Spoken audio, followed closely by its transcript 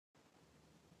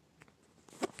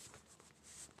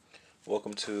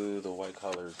Welcome to the White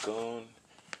Collar Goon,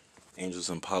 Angels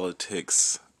in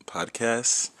Politics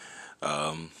podcast.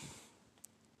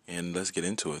 And let's get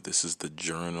into it. This is the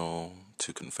Journal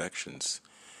to Confections.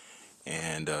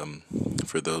 And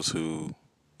for those who,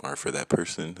 or for that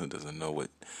person who doesn't know what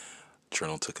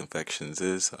Journal to Confections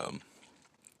is,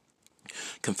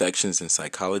 Confections in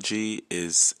Psychology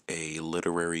is a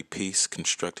literary piece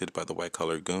constructed by the White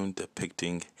Collar Goon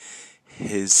depicting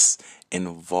his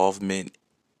involvement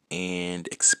and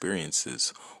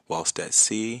experiences whilst at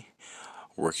sea,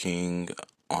 working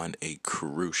on a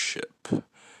cruise ship,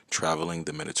 traveling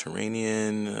the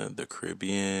Mediterranean, the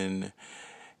Caribbean,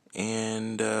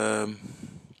 and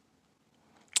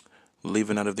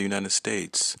leaving out of the United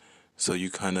States. So you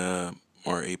kind of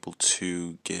are able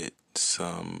to get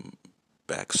some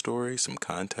backstory, some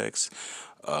context,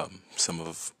 some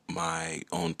of my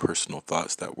own personal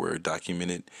thoughts that were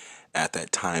documented at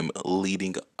that time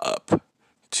leading up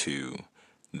to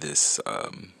this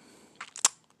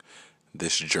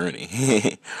this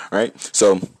journey. Right,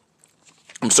 so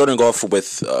I'm starting off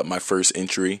with my first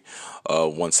entry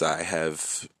once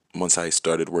I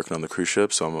started working on the cruise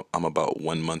ship. So I'm about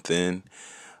 1 month in.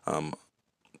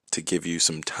 To give you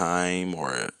some time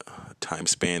or a time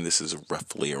span, this is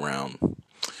roughly around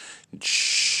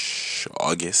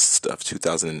August of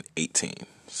 2018,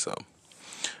 so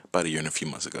about a year and a few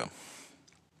months ago.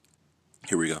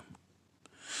 Here we go.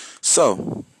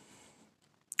 So,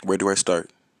 where do I start?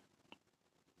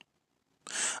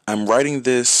 I'm writing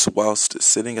this whilst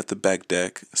sitting at the back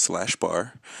deck /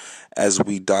 bar as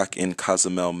we dock in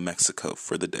Cozumel, Mexico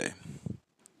for the day.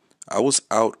 I was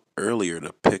out earlier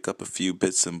to pick up a few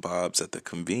bits and bobs at the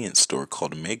convenience store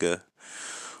called Mega,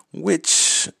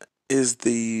 which is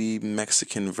the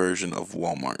Mexican version of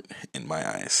Walmart in my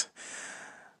eyes.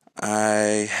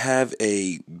 I have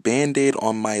a Band-Aid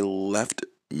on my left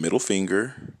middle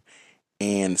finger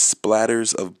and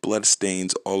splatters of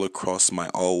bloodstains all across my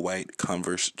all-white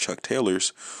Converse Chuck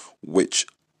Taylors, which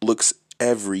looks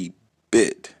every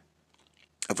bit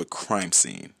of a crime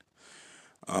scene.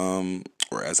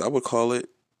 Or as I would call it,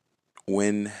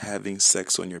 when having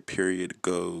sex on your period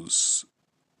goes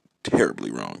terribly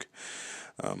wrong.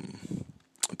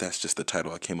 That's just the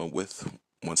title I came up with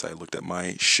once I looked at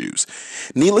my shoes.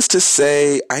 Needless to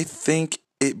say, I think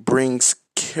it brings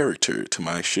character to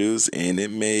my shoes, and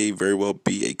it may very well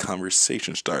be a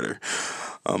conversation starter.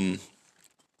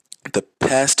 The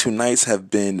past 2 nights have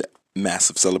been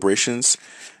massive celebrations.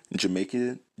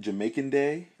 Jamaican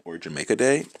Day or Jamaica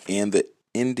Day and the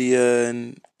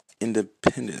Indian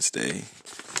Independence Day.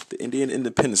 The Indian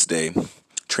Independence Day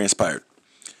transpired.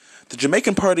 The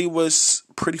Jamaican party was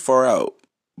pretty far out,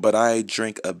 but I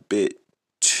drank a bit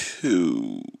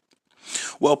too.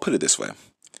 Well, put it this way.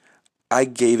 I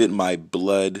gave it my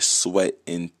blood, sweat,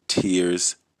 and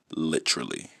tears,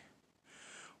 literally.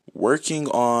 Working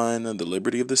on the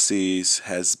Liberty of the Seas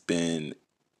has been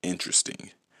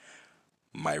interesting.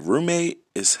 My roommate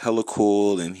is hella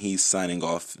cool, and he's signing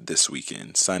off this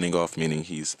weekend. Signing off meaning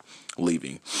he's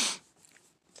leaving.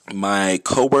 My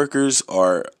coworkers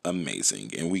are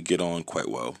amazing, and we get on quite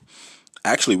well.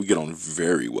 Actually, we get on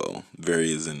very well.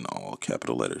 Very is in all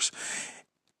capital letters.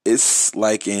 It's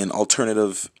like an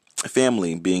alternative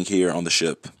family being here on the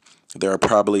ship. There are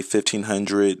probably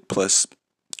 1,500 plus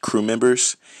crew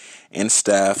members and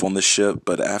staff on the ship,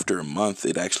 but after a month,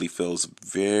 it actually feels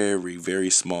very, very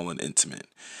small and intimate.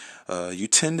 You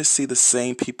tend to see the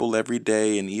same people every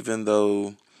day, and even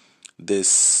though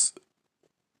this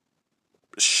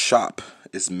shop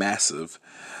is massive,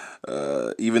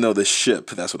 even though the ship,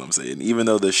 that's what I'm saying, even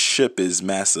though the ship is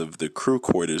massive, the crew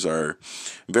quarters are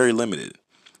very limited.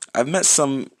 I've met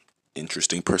some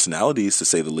interesting personalities, to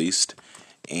say the least,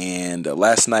 and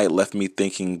last night left me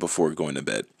thinking before going to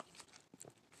bed.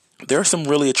 There are some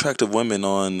really attractive women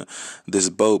on this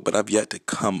boat, but I've yet to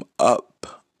come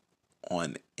up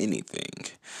on anything.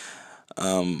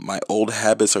 My old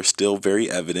habits are still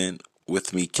very evident,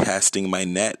 with me casting my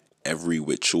net every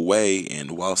which way,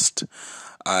 and whilst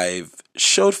I've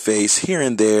showed face here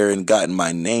and there and gotten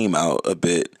my name out a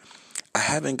bit, I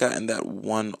haven't gotten that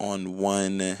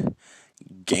one-on-one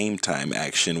game time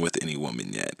action with any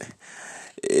woman yet.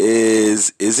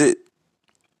 Is it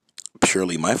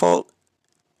purely my fault?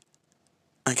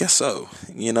 I guess so.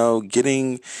 You know,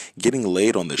 getting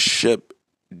laid on the ship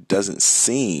doesn't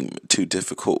seem too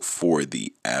difficult for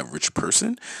the average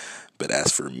person. But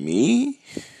as for me,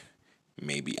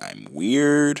 maybe I'm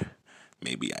weird,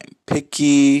 maybe I'm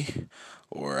picky,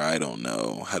 or I don't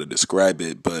know how to describe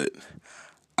it, but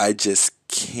I just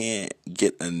can't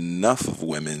get enough of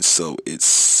women, so it's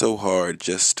so hard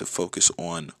just to focus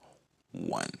on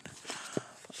one.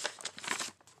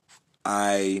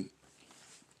 I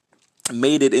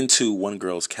made it into one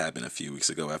girl's cabin a few weeks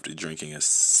ago after drinking a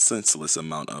senseless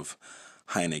amount of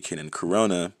Heineken and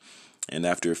Corona. And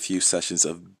after a few sessions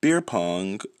of beer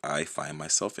pong, I find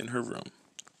myself in her room.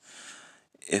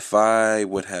 If I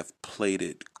would have played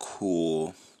it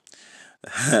cool,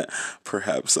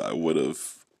 perhaps I would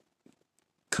have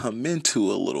come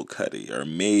into a little cutty, or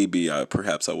maybe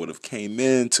perhaps I would have came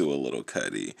into a little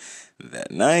cutty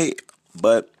that night.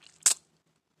 But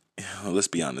let's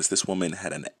be honest, this woman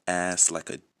had an ass like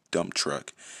a dump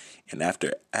truck, and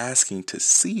after asking to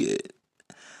see it,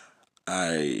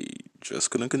 I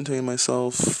just couldn't contain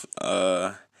myself.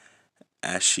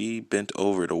 As she bent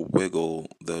over to wiggle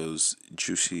those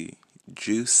juicy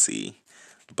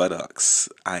buttocks,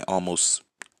 I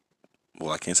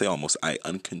can't say almost, I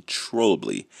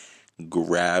uncontrollably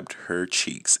grabbed her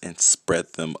cheeks and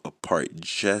spread them apart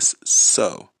just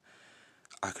so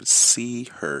I could see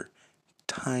her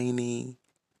tiny,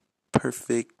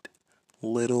 perfect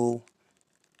little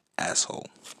asshole.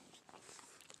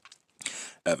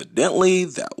 Evidently,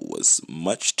 that was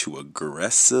much too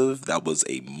aggressive. That was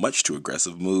a much too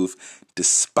aggressive move,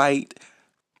 despite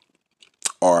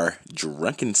our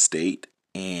drunken state.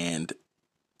 And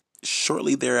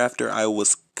shortly thereafter, I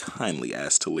was kindly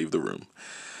asked to leave the room.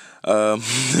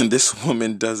 This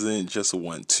woman doesn't just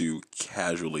want to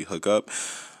casually hook up.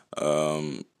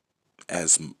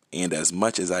 As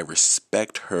much as I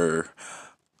respect her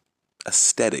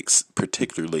aesthetics,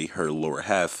 particularly her lower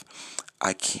half,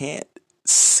 I can't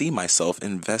see myself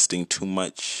investing too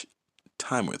much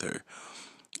time with her.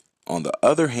 On the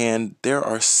other hand, there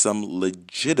are some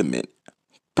legitimate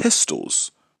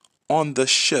pistols on the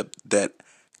ship that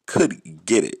could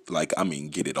get it.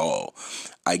 Get it all.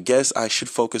 I guess I should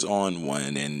focus on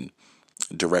one and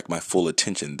direct my full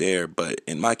attention there. But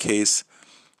in my case,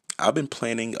 I've been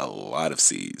planting a lot of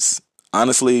seeds.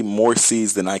 Honestly, more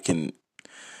seeds than I can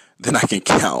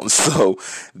count. So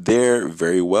there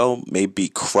very well may be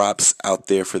crops out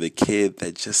there for the kid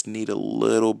that just need a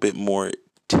little bit more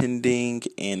tending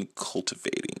and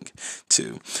cultivating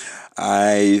too.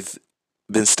 I've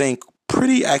been staying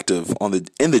pretty active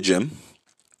in the gym.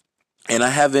 And I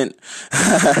haven't,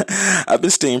 I've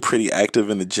been staying pretty active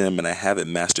in the gym, and I haven't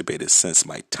masturbated since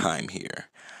my time here.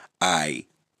 I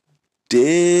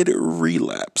did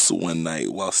relapse one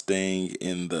night while staying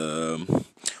in the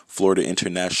Florida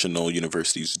International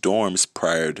University's dorms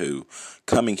prior to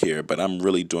coming here, but I'm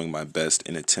really doing my best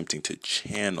in attempting to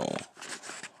channel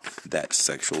that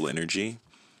sexual energy.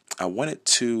 I want it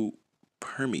to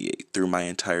permeate through my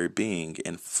entire being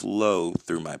and flow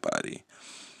through my body.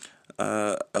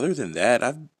 Other than that,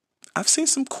 I've seen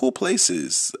some cool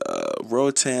places,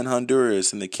 Roatan,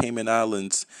 Honduras, and the Cayman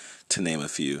Islands, to name a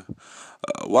few.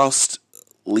 Whilst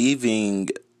leaving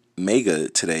Mega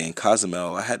today in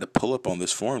Cozumel, I had to pull up on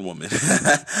this foreign woman.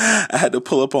 I had to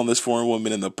pull up on this foreign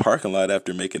woman in the parking lot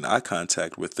after making eye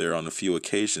contact with her on a few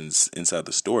occasions inside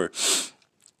the store.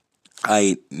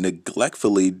 I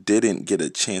neglectfully didn't get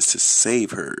a chance to save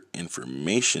her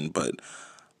information, but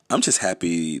I'm just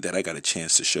happy that I got a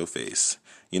chance to show face.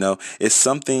 It's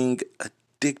something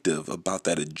addictive about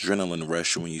that adrenaline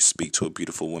rush when you speak to a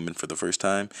beautiful woman for the first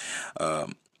time.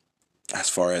 As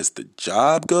far as the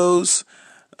job goes,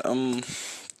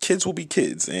 kids will be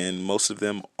kids, and most of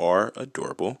them are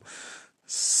adorable.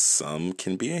 Some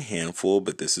can be a handful,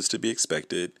 but this is to be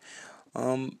expected.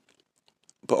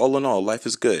 But all in all, life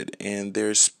is good, and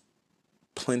there's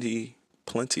plenty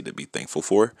to be thankful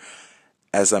for.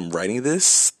 As I'm writing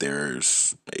this,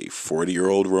 there's a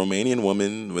 40-year-old Romanian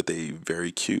woman with a very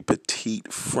cute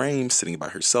petite frame sitting by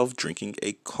herself drinking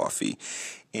a coffee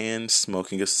and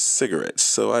smoking a cigarette.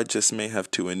 So I just may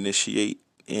have to initiate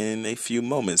in a few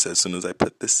moments as soon as I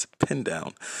put this pen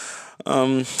down.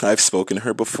 I've spoken to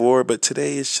her before, but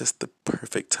today is just the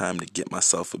perfect time to get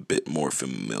myself a bit more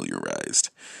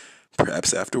familiarized.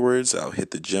 Perhaps afterwards I'll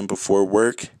hit the gym before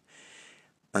work.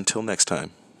 Until next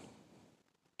time.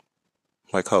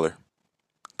 My color,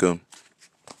 Goon.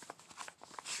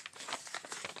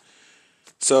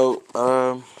 So,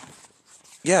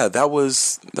 that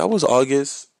was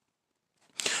August.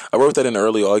 I wrote that in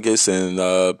early August, and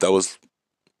that was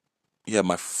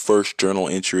my first journal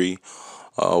entry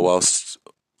whilst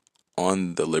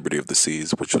on the Liberty of the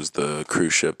Seas, which was the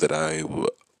cruise ship that I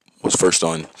was first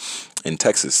on in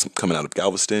Texas, coming out of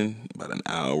Galveston, about an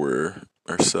hour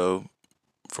or so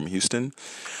from Houston.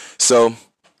 So,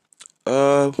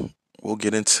 we'll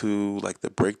get into the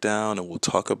breakdown, and we'll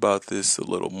talk about this a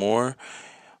little more.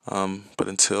 But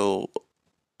until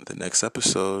the next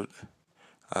episode,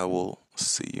 I will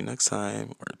see you next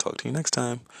time, or talk to you next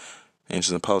time.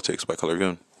 Angels in Politics by Color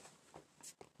Goon.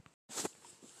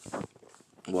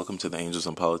 Welcome to the Angels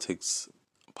in Politics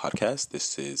podcast.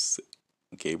 This is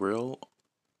Gabriel,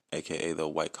 aka the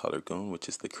White Collar Goon, which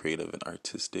is the creative and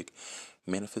artistic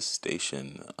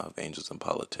manifestation of Angels in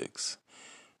Politics.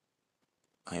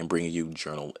 I am bringing you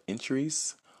journal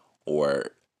entries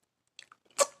or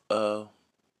journal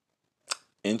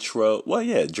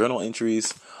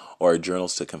entries or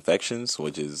journals to confections,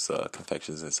 which is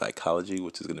confections in psychology,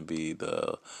 which is going to be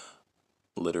the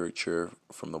literature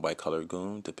from the White Collar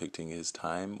Goon depicting his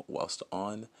time whilst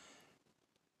on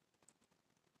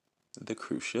the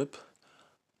cruise ship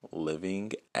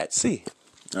living at sea.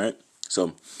 All right.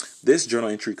 So this journal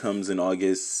entry comes in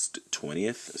August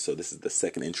 20th. So this is the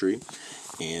second entry.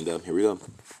 And here we go.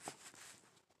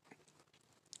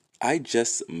 I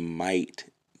just might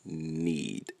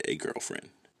need a girlfriend.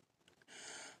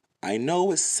 I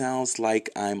know it sounds like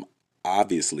I'm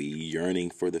obviously yearning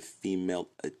for the female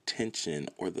attention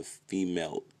or the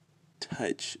female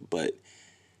touch, but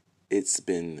it's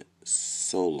been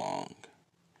so long.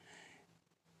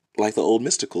 Like the old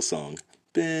mystical song,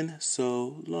 been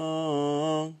so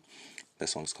long. That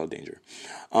song's called Danger.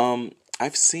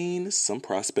 I've seen some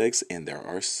prospects and there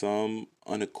are some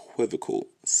unequivocal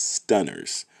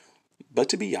stunners. But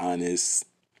to be honest,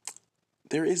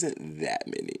 there isn't that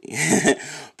many.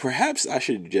 Perhaps I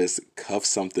should just cuff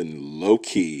something low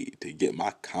key to get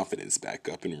my confidence back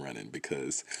up and running,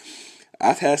 because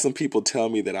I've had some people tell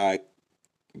me that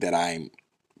I'm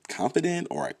confident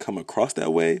or I come across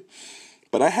that way,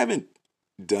 but I haven't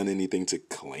done anything to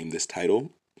claim this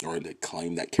title or to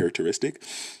claim that characteristic.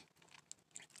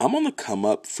 I'm on the come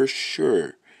up for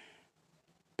sure,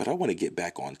 but I want to get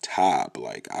back on top.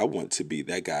 Like, I want to be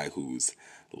that guy who's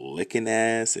licking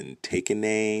ass and taking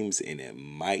names, and it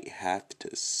might have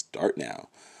to start now.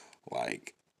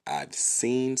 Like, I've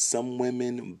seen some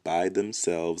women by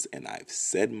themselves and I've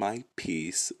said my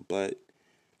piece, but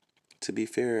to be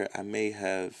fair, I may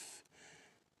have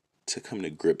to come to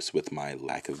grips with my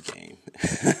lack of game.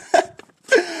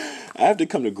 I have to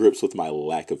come to grips with my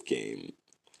lack of game.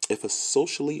 If a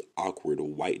socially awkward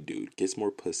white dude gets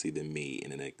more pussy than me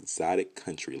in an exotic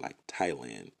country like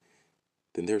Thailand,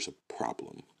 then there's a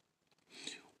problem.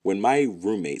 When my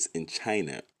roommates in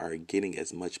China are getting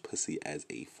as much pussy as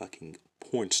a fucking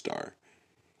porn star,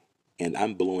 and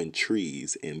I'm blowing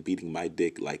trees and beating my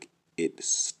dick like it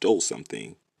stole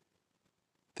something,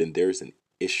 then there's an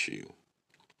issue.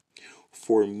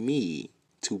 For me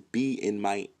to be in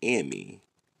Miami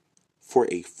for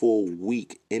a full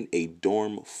week in a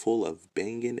dorm full of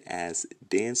banging ass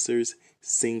dancers,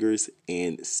 singers,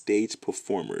 and stage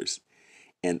performers,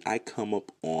 and I come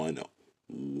up on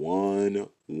one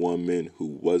woman who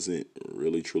wasn't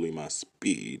really truly my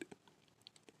speed,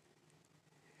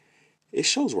 it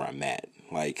shows where I'm at.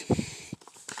 Like,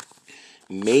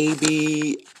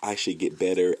 maybe I should get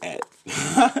better at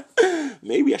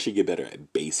maybe I should get better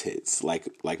at base hits, like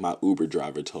my Uber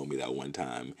driver told me that one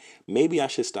time. Maybe I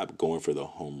should stop going for the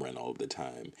home run all the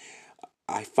time.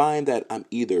 I find that I'm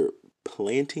either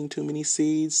planting too many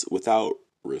seeds without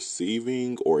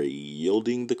receiving or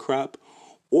yielding the crop,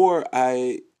 or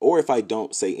if I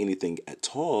don't say anything at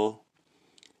all,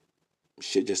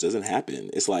 shit just doesn't happen.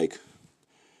 It's like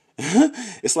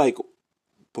it's like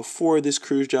before this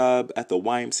cruise job at the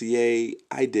YMCA,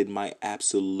 I did my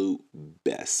absolute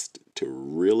best to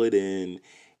reel it in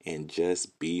and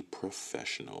just be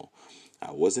professional.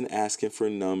 I wasn't asking for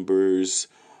numbers,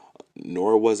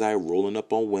 nor was I rolling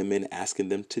up on women asking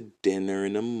them to dinner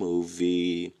and a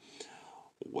movie.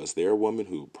 Was there a woman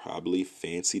who probably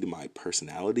fancied my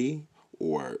personality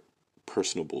or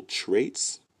personable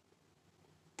traits?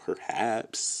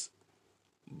 Perhaps.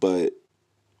 But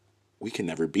we can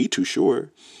never be too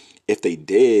sure. If they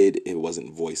did, it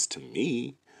wasn't voiced to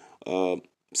me.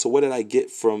 So what did I get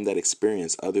from that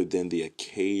experience other than the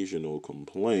occasional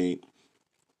complaint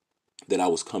that I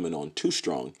was coming on too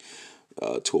strong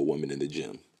to a woman in the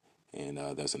gym? And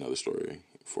that's another story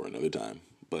for another time.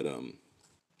 But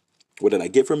what did I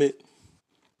get from it?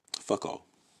 Fuck all.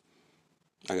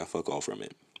 I got fuck all from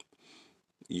it.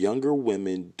 Younger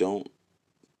women don't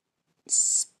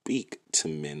speak to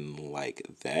men like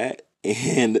that.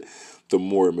 And the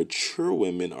more mature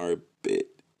women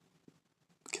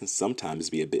can sometimes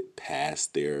be a bit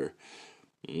past their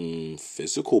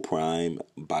physical prime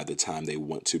by the time they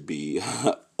want to be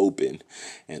open.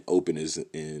 And open is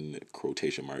in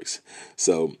quotation marks.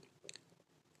 So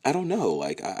I don't know.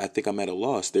 Like, I think I'm at a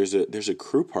loss. There's a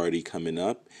crew party coming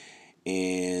up,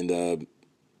 and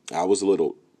I was a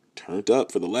little turned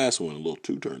up for the last one, a little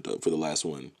too turned up for the last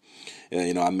one.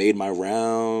 I made my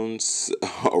rounds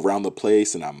around the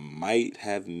place, and I might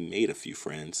have made a few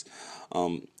friends.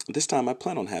 This time I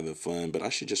plan on having fun, but I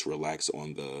should just relax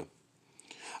on the.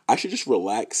 I should just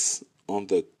relax on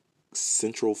the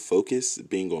central focus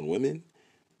being on women.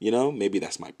 Maybe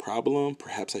that's my problem.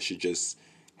 Perhaps I should just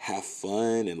have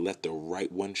fun and let the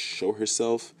right one show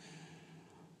herself.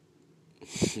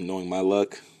 Knowing my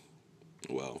luck,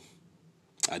 well,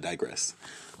 I digress.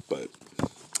 But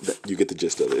you get the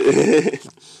gist of it.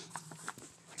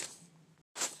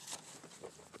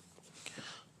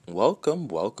 Welcome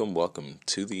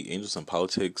to the Angels and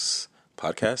Politics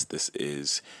podcast. This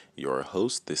is your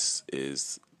host. This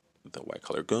is the White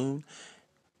Collar Goon.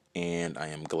 And I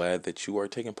am glad that you are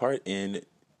taking part in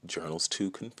Journals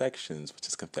to Confections, which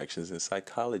is Confections in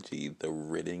Psychology, the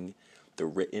written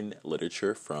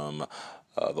literature from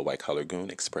the White Collar Goon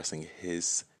expressing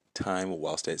his time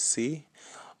whilst at sea,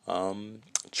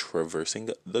 traversing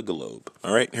the globe.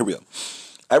 All right, here we go.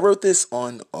 I wrote this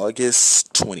on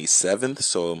August 27th,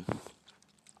 so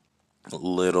a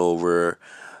little over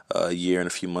a year and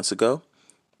a few months ago.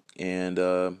 And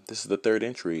this is the third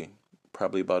entry,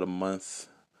 probably about a month,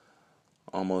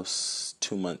 almost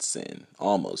 2 months in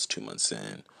on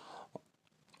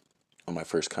my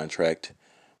first contract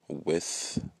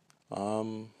with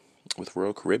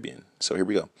Royal Caribbean. So here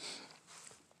we go.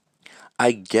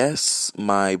 I guess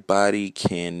my body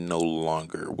can no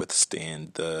longer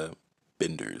withstand the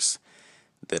benders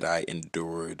that I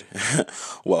endured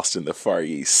whilst in the Far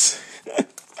East.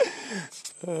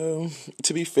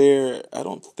 To be fair, I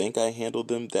don't think I handled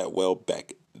them that well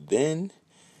back then,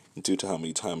 due to how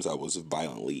many times I was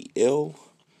violently ill.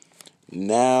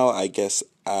 Now I guess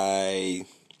I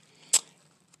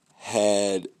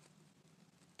had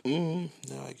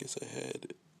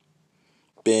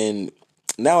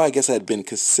been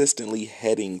consistently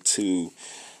heading to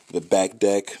the back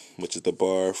deck, which is the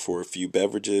bar, for a few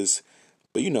beverages.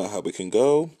 But you know how it can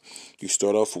go. You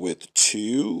start off with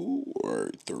 2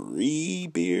 or 3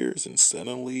 beers, and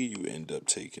suddenly you end up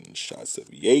taking shots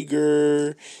of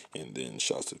Jaeger, and then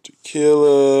shots of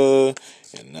tequila,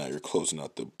 and now you're closing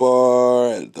out the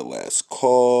bar at the last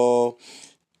call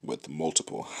with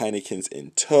multiple Heinekens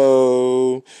in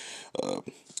tow.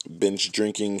 Binge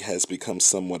drinking has become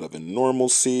somewhat of a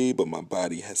normalcy, but my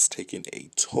body has taken a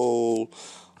toll.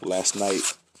 Last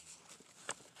night,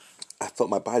 I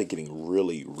felt my body getting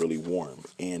really, really warm,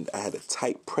 and I had a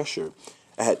tight pressure.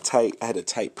 I had a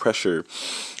tight pressure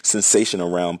sensation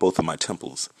around both of my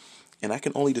temples, and I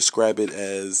can only describe it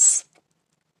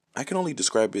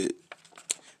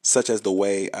such as the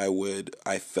way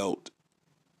I felt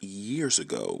years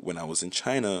ago when I was in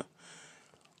China.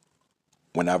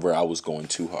 Whenever I was going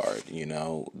too hard, in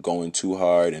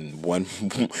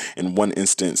one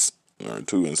instance or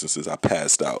 2 instances, I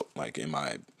passed out, like in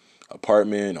my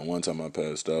apartment, and one time I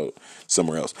passed out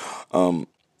somewhere else.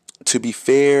 To be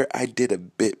fair, I did a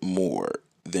bit more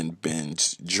than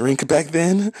binge drink back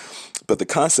then, but the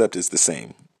concept is the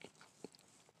same.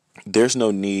 There's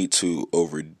no need to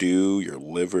overdo your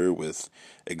liver with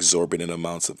exorbitant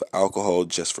amounts of alcohol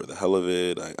just for the hell of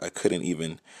it. I couldn't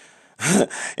even,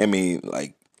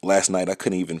 like last night, I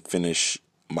couldn't even finish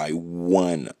my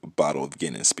 1 bottle of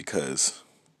Guinness because,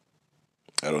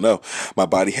 I don't know, my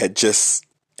body had just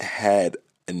had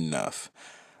enough.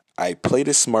 I played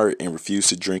it smart and refused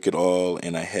to drink it all,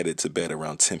 and I headed to bed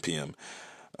around 10 p.m.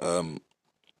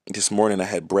 This morning I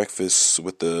had breakfast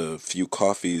with a few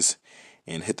coffees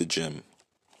and hit the gym.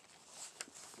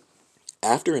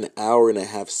 After an hour and a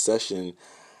half session,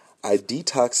 I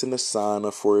detoxed in the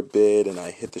sauna for a bit and I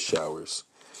hit the showers.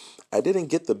 I didn't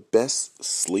get the best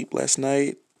sleep last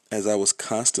night as I was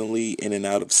constantly in and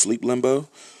out of sleep limbo.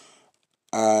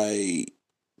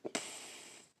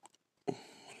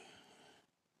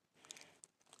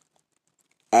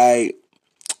 I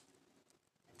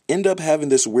end up having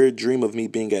this weird dream of me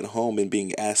being at home and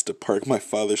being asked to park my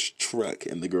father's truck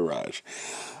in the garage.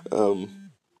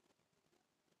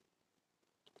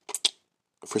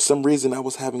 For some reason, I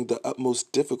was having the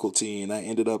utmost difficulty, and I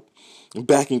ended up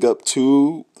backing up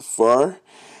too far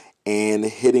and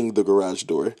hitting the garage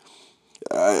door.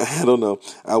 I don't know.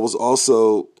 I was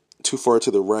also too far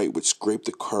to the right, which scraped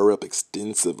the car up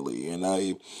extensively. And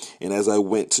as I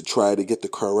went to try to get the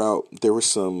car out, there was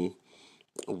some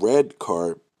red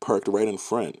car parked right in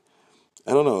front.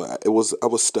 I don't know. I was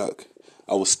stuck.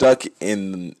 I was stuck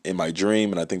in my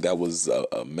dream, and I think that was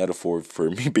a metaphor for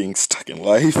me being stuck in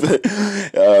life.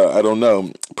 I don't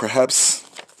know. Perhaps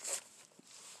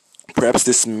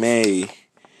this may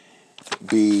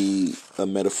be a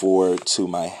metaphor to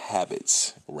my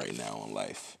habits right now in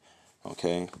life.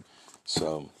 Okay?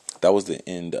 So that was the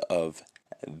end of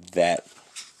that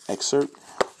excerpt.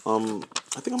 I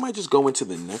think I might just go into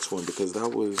the next one because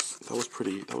that was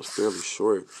fairly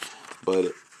short.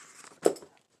 But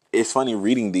it's funny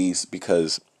reading these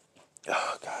because,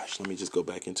 oh gosh, let me just go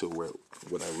back into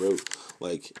what I wrote.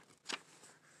 Like,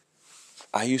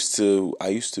 I used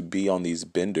to be on these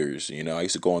benders, I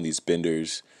used to go on these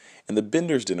benders, and the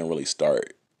benders didn't really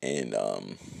start in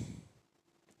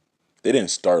they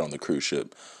didn't start on the cruise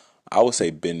ship. I would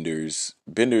say benders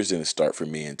didn't start for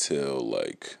me until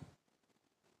like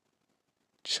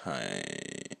China.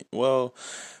 Well,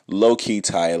 low key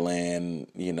Thailand,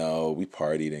 we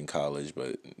partied in college,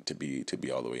 but to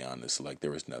be all the way honest, like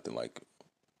there was nothing like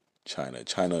China.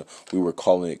 China, we were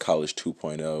calling it College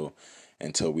 2.0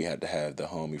 until we had to have the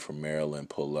homie from Maryland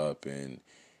pull up, and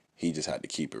he just had to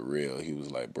keep it real. He was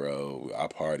like, "Bro, I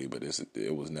party, but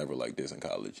it was never like this in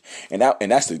college." And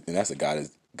that's the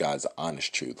God's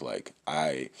honest truth. Like,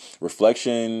 I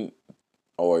reflection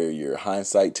or your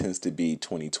hindsight tends to be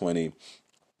 2020,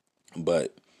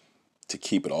 but to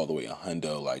keep it all the way a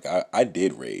hundo, like I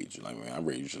did rage. Like, I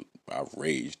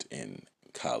raged in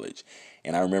college.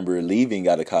 And I remember leaving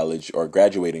out of college or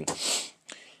graduating,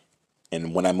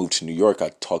 and when I moved to New York,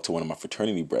 I talked to one of my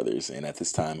fraternity brothers, and at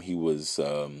this time he was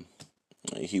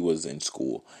in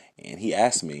school, and he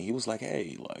asked me, he was like,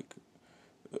 "Hey, like,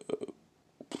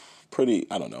 pretty,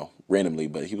 I don't know, randomly,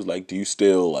 but he was like, do you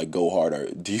still like go hard, or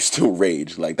do you still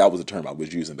rage?" Like, that was a term I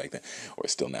was using back then, or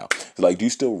still now. It's like, "Do you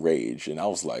still rage?" And I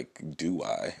was like, "Do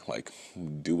I? Like,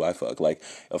 do I fuck?" Like,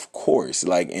 of course.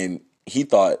 Like, and he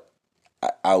thought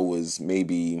I was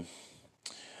maybe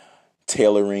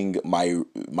tailoring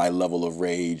my level of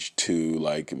rage to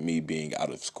like me being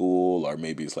out of school, or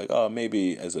maybe it's like, oh,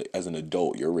 maybe as an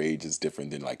adult your rage is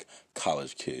different than like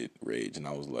college kid rage. And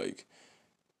I was like,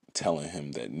 telling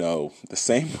him that no, the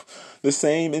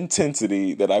same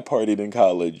intensity that I partied in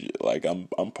college, like I'm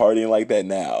partying like that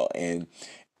now. And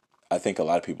I think a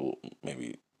lot of people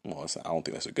maybe, well, I don't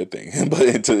think that's a good thing,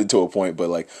 but to a point. But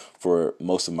like, for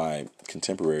most of my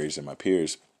contemporaries and my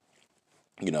peers,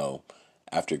 you know,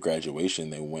 after graduation,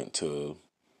 they went to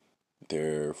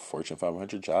their Fortune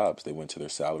 500 jobs. They went to their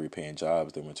salary paying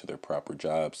jobs. They went to their proper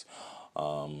jobs,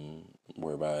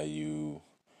 whereby you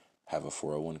have a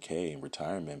 401k and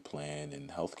retirement plan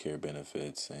and healthcare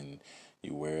benefits, and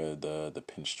you wear the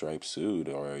pinstripe suit,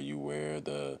 or you wear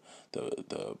the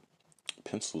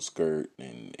pencil skirt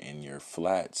and your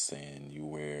flats, and you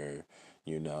wear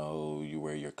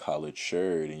your collared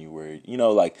shirt, and you wear,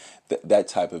 like that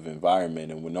type of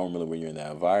environment. And when you're in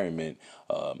that environment,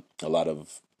 a lot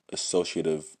of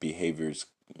associative behaviors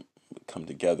come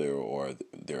together, or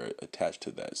they're attached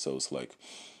to that. So it's like,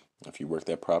 if you work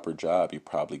that proper job, you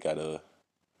probably got a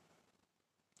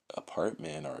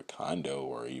apartment or a condo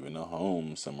or even a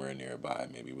home somewhere nearby,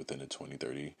 maybe within a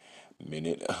 20-30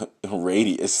 minute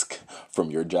radius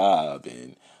from your job.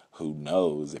 And who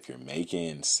knows, if you're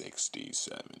making 60,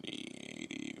 70,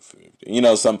 80, 50,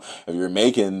 if you're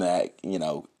making that,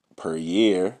 per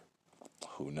year,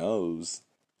 who knows,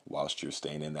 whilst you're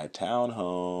staying in that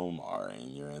townhome, or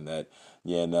you're in that,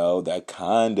 that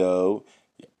condo,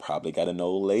 you probably got an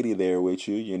old lady there with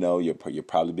you. You're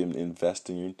probably been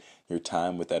investing your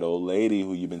time with that old lady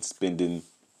who you've been spending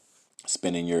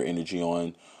your energy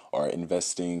on, or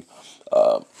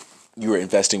you were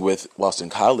investing with whilst in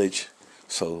college.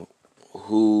 So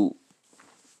who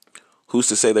who's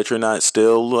to say that you're not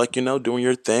still, like, doing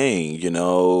your thing,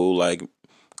 like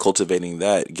cultivating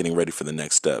that, getting ready for the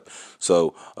next step.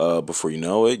 So before you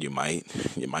know it, you might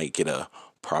get a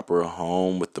proper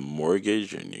home with the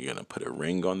mortgage, and you're gonna put a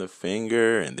ring on the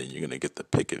finger, and then you're gonna get the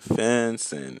picket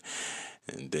fence, and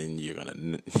then you're gonna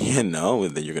and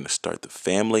then you're gonna start the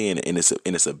family, and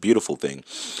it's a beautiful thing.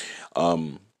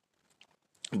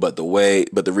 But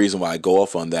the reason why I go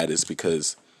off on that is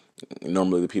because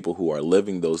normally the people who are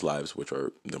living those lives, which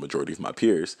are the majority of my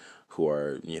peers, who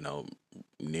are,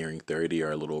 nearing 30, or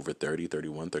a little over 30,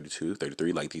 31, 32,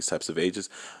 33, like these types of ages,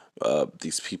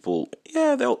 these people,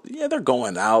 they're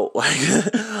going out, like,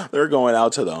 they're going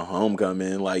out to the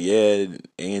homecoming, like,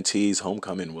 A&T's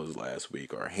homecoming was last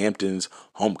week, or Hampton's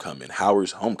homecoming,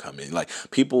 Howard's homecoming. Like,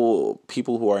 people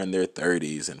who are in their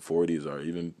 30s and 40s, or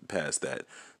even past that,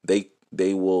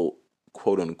 they will,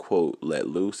 quote unquote, let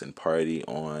loose and party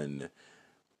on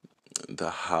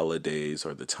the holidays,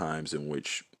 or the times in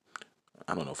which,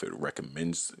 I don't know if it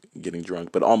recommends getting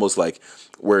drunk, but almost like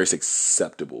whereby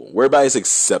it's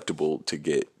acceptable to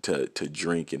get to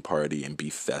drink and party and be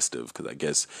festive. Because I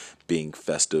guess being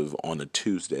festive on a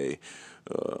Tuesday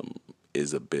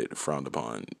is a bit frowned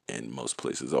upon in most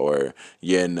places. Or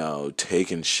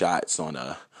taking shots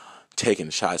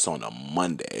taking shots on a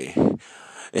Monday.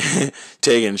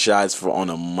 Taking shots for on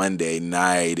a Monday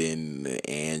night and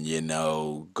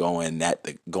going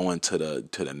to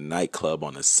the nightclub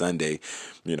on a Sunday.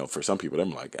 For some people,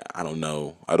 I'm like, I don't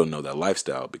know that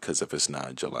lifestyle, because if it's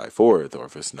not July 4th, or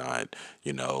if it's not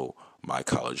my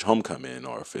college homecoming,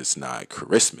 or if it's not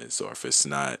Christmas, or if it's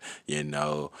not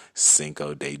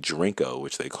Cinco de Drinko,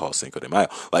 which they call Cinco de Mayo,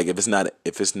 like if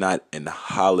it's not an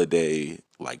holiday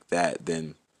like that,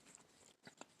 then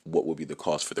what would be the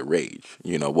cause for the rage?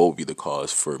 What would be the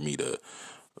cause for me to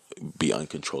be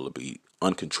uncontrollably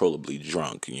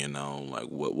drunk? Like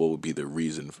what would be the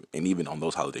reason? And even on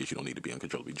those holidays, you don't need to be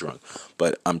uncontrollably drunk.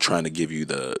 But I'm trying to give you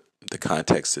the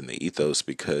context and the ethos,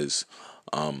 because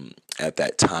at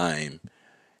that time,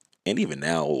 and even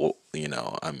now,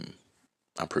 I'm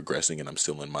progressing, and I'm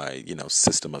still in my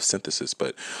system of synthesis,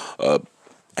 but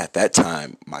at that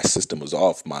time my system was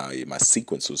off, my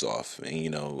sequence was off,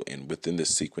 and within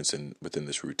this sequence and within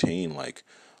this routine, like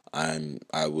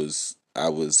I was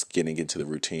getting into the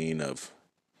routine of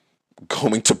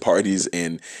going to parties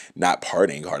and not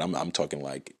partying hard. I'm talking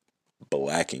like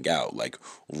blacking out, like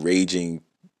raging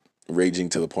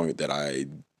to the point that I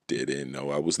didn't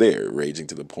know I was there, raging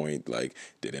to the point like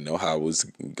didn't know how I was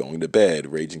going to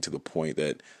bed, raging to the point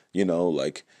that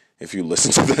like if you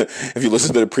listen to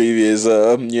the previous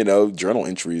journal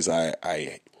entries, I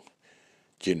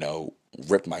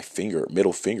ripped my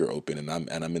middle finger open, and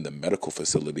I'm in the medical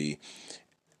facility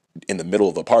in the middle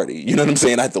of a party. You know what I'm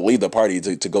saying? I had to leave the party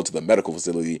to go to the medical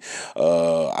facility.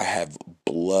 I have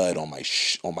blood on my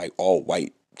all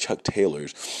white Chuck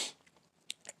Taylors.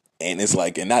 And it's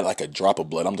like, and not like a drop of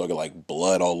blood. I'm talking like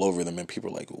blood all over them. And people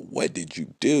are like, what did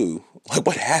you do? Like,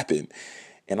 what happened?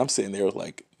 And I'm sitting there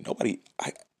like, nobody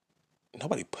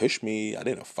pushed me. I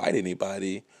didn't fight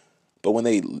anybody. But when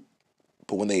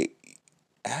they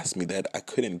asked me that, I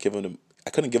couldn't give them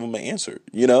an answer.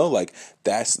 Like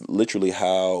that's literally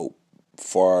how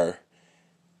far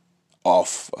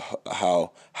off,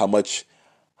 how much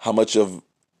of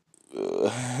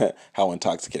how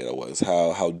intoxicated I was,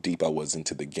 how deep I was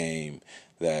into the game,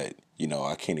 that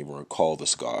I can't even recall the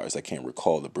scars. I can't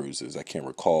recall the bruises. I can't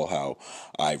recall how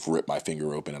I've ripped my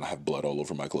finger open and I have blood all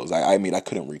over my clothes. I mean, I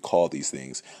couldn't recall these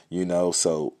things.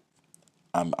 So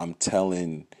I'm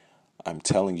telling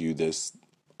you this,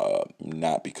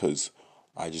 not because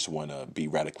I just want to be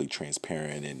radically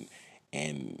transparent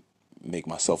and make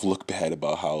myself look bad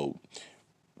about how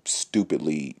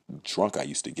stupidly drunk I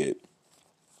used to get,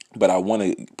 but I want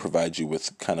to provide you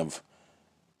with kind of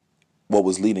what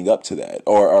was leading up to that,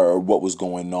 or what was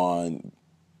going on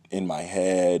in my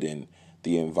head and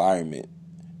the environment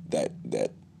that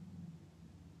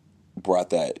brought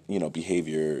that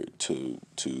behavior to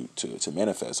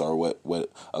manifest, or what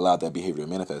allowed that behavior to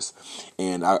manifest.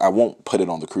 And I won't put it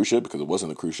on the cruise ship, because it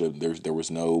wasn't a cruise ship. There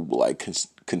was no like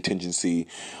contingency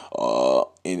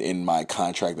in my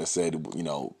contract that said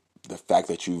the fact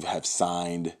that you have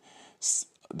signed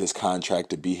this contract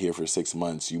to be here for 6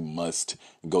 months, you must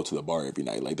go to the bar every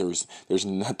night. Like there was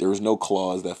no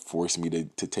clause that forced me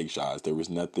to take shots. There was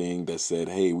nothing that said,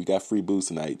 hey, we got free booze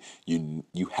tonight, you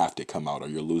have to come out or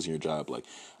you're losing your job. Like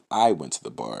I went to the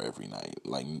bar every night.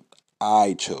 Like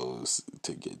I chose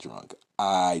to get drunk,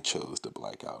 I chose to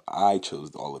black out, I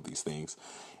chose all of these things.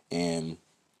 And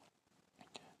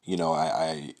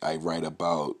I write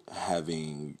about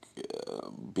having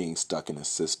being stuck in a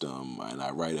system, and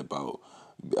I write about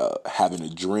having a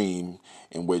dream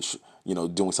in which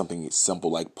doing something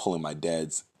simple like pulling my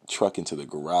dad's truck into the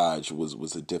garage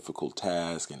was a difficult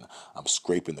task, and I'm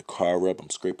scraping the car up,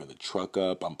 I'm scraping the truck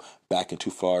up, I'm backing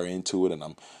too far into it, and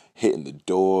I'm hitting the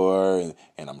door,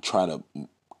 and I'm trying to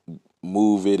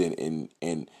move it, and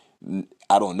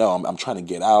I don't know, I'm trying to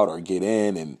get out or get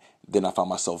in, and then I found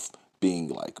myself being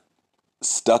like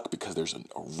stuck because there's a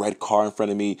red car in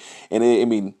front of me. And I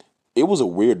mean, it was a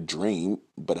weird dream,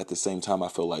 but at the same time, I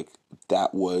feel like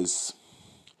that was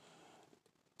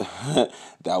that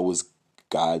was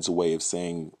God's way of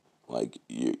saying, like,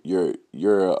 you're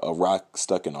a rock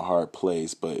stuck in a hard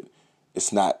place, but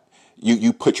it's not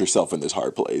you put yourself in this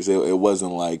hard place. It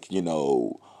wasn't like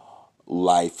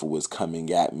life was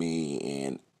coming at me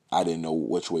and I didn't know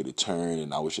which way to turn,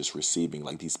 and I was just receiving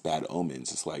like these bad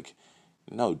omens. It's like,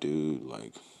 no, dude,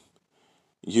 like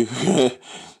you,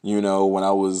 when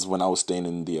I was staying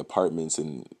in the apartments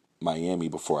in Miami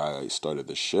before I started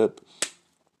the ship,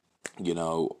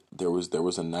 there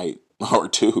was a night or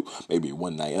two, maybe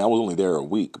one night, and I was only there a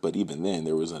week, but even then,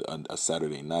 there was a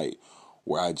Saturday night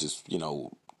where I just,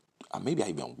 maybe I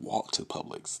even walked to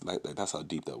Publix. Like that's how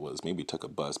deep that was. Maybe took a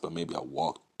bus, but maybe I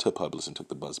walked to Publix and took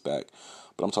the bus back.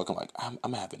 But I'm talking like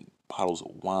I'm having bottles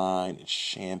of wine and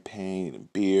champagne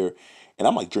and beer, and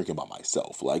I'm like drinking by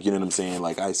myself. Like, you know what I'm saying?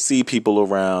 Like, I see people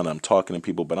around, I'm talking to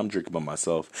people, but I'm drinking by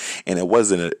myself. And it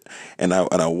wasn't a, and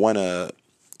I want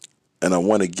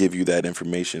to give you that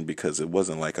information because it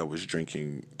wasn't like I was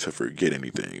drinking to forget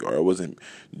anything, or I wasn't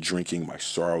drinking my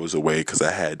sorrows away because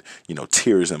I had,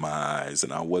 tears in my eyes,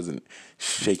 and I wasn't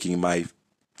shaking my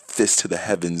fist to the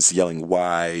heavens yelling,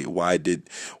 why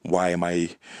am I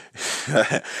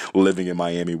living in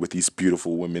Miami with these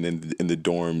beautiful women in the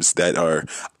dorms that are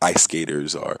ice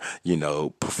skaters, or,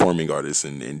 performing artists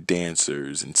and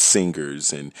dancers and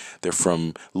singers, and they're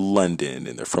from London,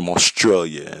 and they're from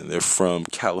Australia, and they're from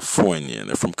California, and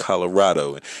they're from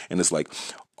Colorado. And it's like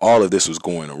all of this was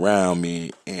going around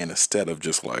me, and instead of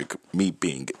just like me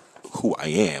being who I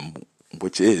am,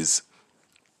 which is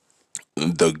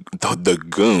the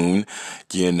goon,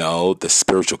 the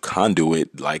spiritual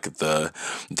conduit, like the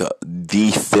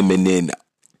feminine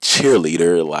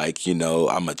cheerleader, like,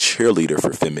 I'm a cheerleader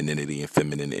for femininity and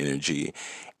feminine energy.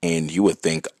 And you would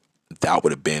think that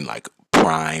would have been like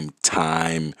prime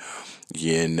time,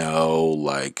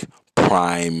 like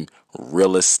prime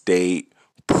real estate,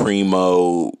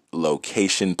 primo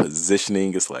location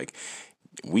positioning. It's like,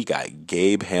 we got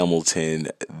Gabe Hamilton,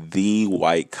 the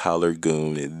white collar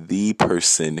goon, the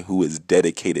person who has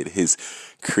dedicated his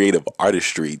creative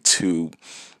artistry to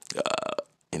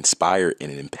inspire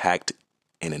and impact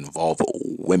and involve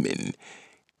women.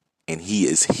 And he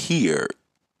is here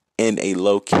in a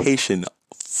location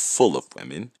full of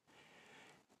women.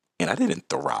 And I didn't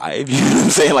thrive. You know what I'm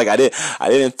saying? Like, I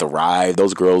didn't thrive.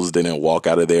 Those girls didn't walk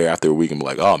out of there after a week and be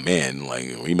like, oh man,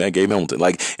 like, we met Gabe Hamilton.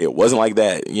 Like, it wasn't like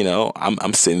that.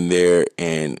 I'm sitting there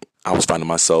and I was finding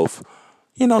myself,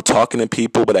 talking to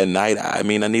people, but at night, I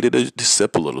needed to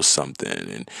sip a little something,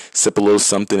 and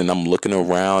I'm looking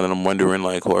around and I'm wondering,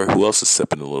 like, or who else is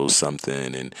sipping a little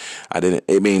something? And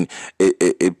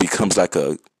it becomes like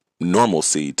a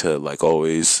normalcy to like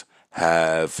always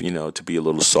have, to be a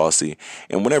little saucy.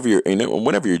 And whenever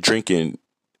you're drinking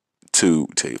to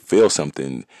feel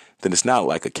something, then it's not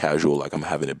like a casual, like I'm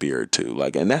having a beer or two.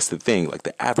 Like, and that's the thing, like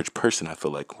the average person, I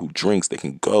feel like, who drinks, they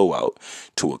can go out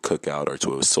to a cookout or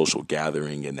to a social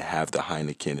gathering and have the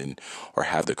Heineken or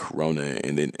have the Corona,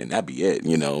 and that'd be it,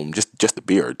 just a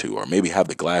beer or two, or maybe have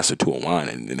the glass or two of wine,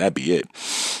 and that'd be it.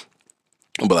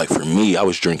 But like for me, I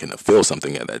was drinking to feel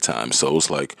something at that time. So it was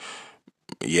like,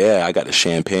 yeah, I got a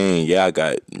champagne. Yeah, I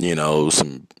got,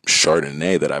 some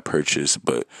Chardonnay that I purchased,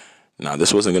 but nah,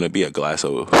 this wasn't gonna be a glass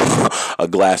or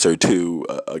two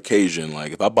occasion.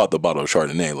 Like, if I bought the bottle of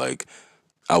Chardonnay, like,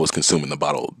 I was consuming the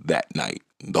bottle that night,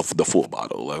 the full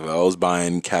bottle. Like, if I was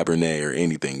buying Cabernet or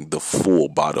anything, the full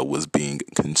bottle was being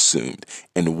consumed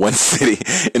in one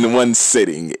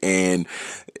sitting, and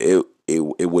it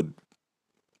would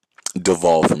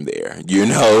devolve from there.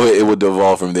 It would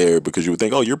devolve from there, because you would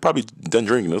think, oh, you're probably done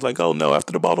drinking. It's like, oh no,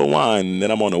 after the bottle of wine,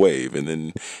 then I'm on a wave, and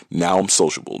then now I'm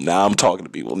sociable. Now I'm talking to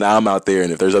people. Now I'm out there,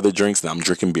 and if there's other drinks, now I'm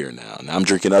drinking beer. Now I'm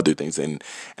drinking other things, and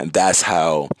that's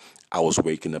how I was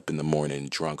waking up in the morning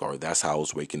drunk, or that's how I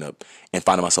was waking up and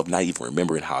finding myself not even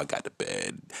remembering how I got to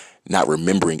bed, not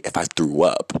remembering if I threw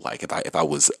up, like if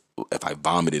I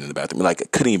vomited in the bathroom. Like, I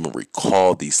couldn't even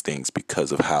recall these things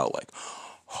because of how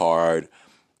hard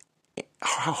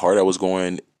I was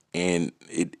going, and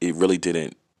it really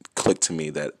didn't click to me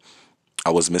that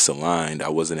I was misaligned. I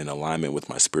wasn't in alignment with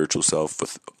my spiritual self,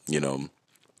 with,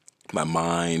 my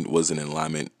mind wasn't in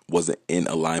alignment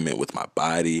with my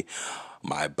body.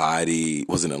 My body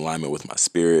wasn't in alignment with my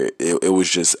spirit. It was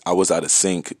just, I was out of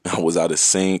sync.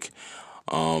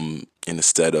 And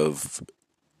instead of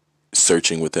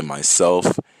searching within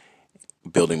myself,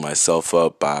 building myself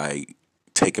up by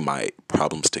taking my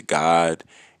problems to God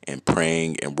and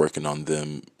praying and working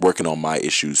on my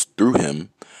issues through Him,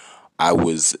 I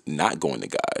was not going to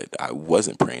God. I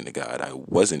wasn't praying to God. I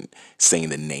wasn't saying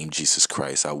the name Jesus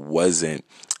Christ. I wasn't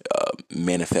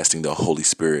manifesting the Holy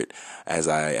Spirit as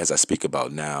I speak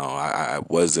about now. I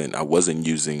wasn't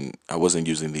using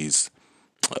these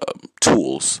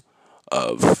tools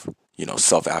of,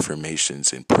 self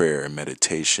affirmations and prayer and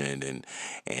meditation,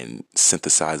 and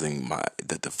synthesizing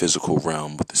the physical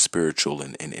realm with the spiritual,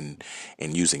 and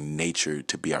using nature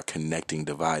to be our connecting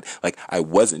divide. Like, I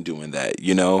wasn't doing that,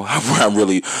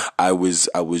 I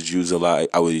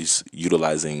was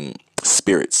utilizing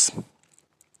spirits.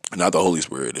 Not the Holy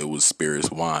Spirit. It was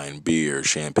spirits, wine, beer,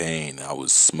 champagne. I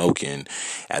was smoking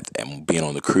and being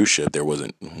on the cruise ship. There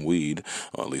wasn't weed,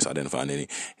 or at least I didn't find any.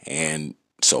 And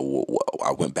so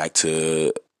I went back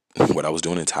to what I was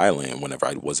doing in Thailand whenever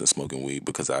I wasn't smoking weed,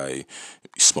 because I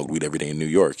smoked weed every day in New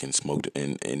York and smoked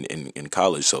in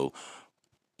college. So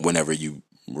whenever you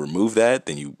remove that,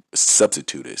 then you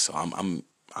substitute it. So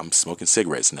I'm smoking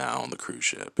cigarettes now on the cruise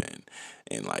ship,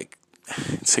 and like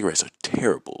cigarettes are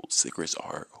terrible. Cigarettes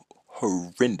are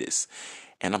horrendous,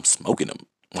 and I'm smoking them.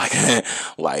 Like,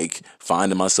 like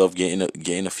finding myself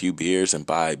getting a few beers and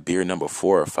by beer number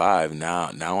 4 or 5, now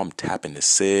I'm tapping the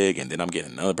cig, and then I'm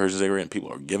getting another person's cigarette, and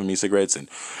people are giving me cigarettes, and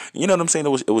you know what I'm saying.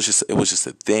 It was just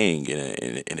a thing,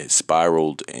 and it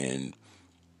spiraled, and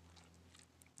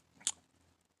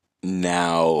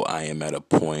now I am at a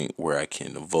point where I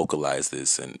can vocalize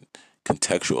this and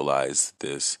contextualize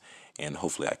this, and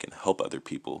hopefully I can help other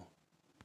people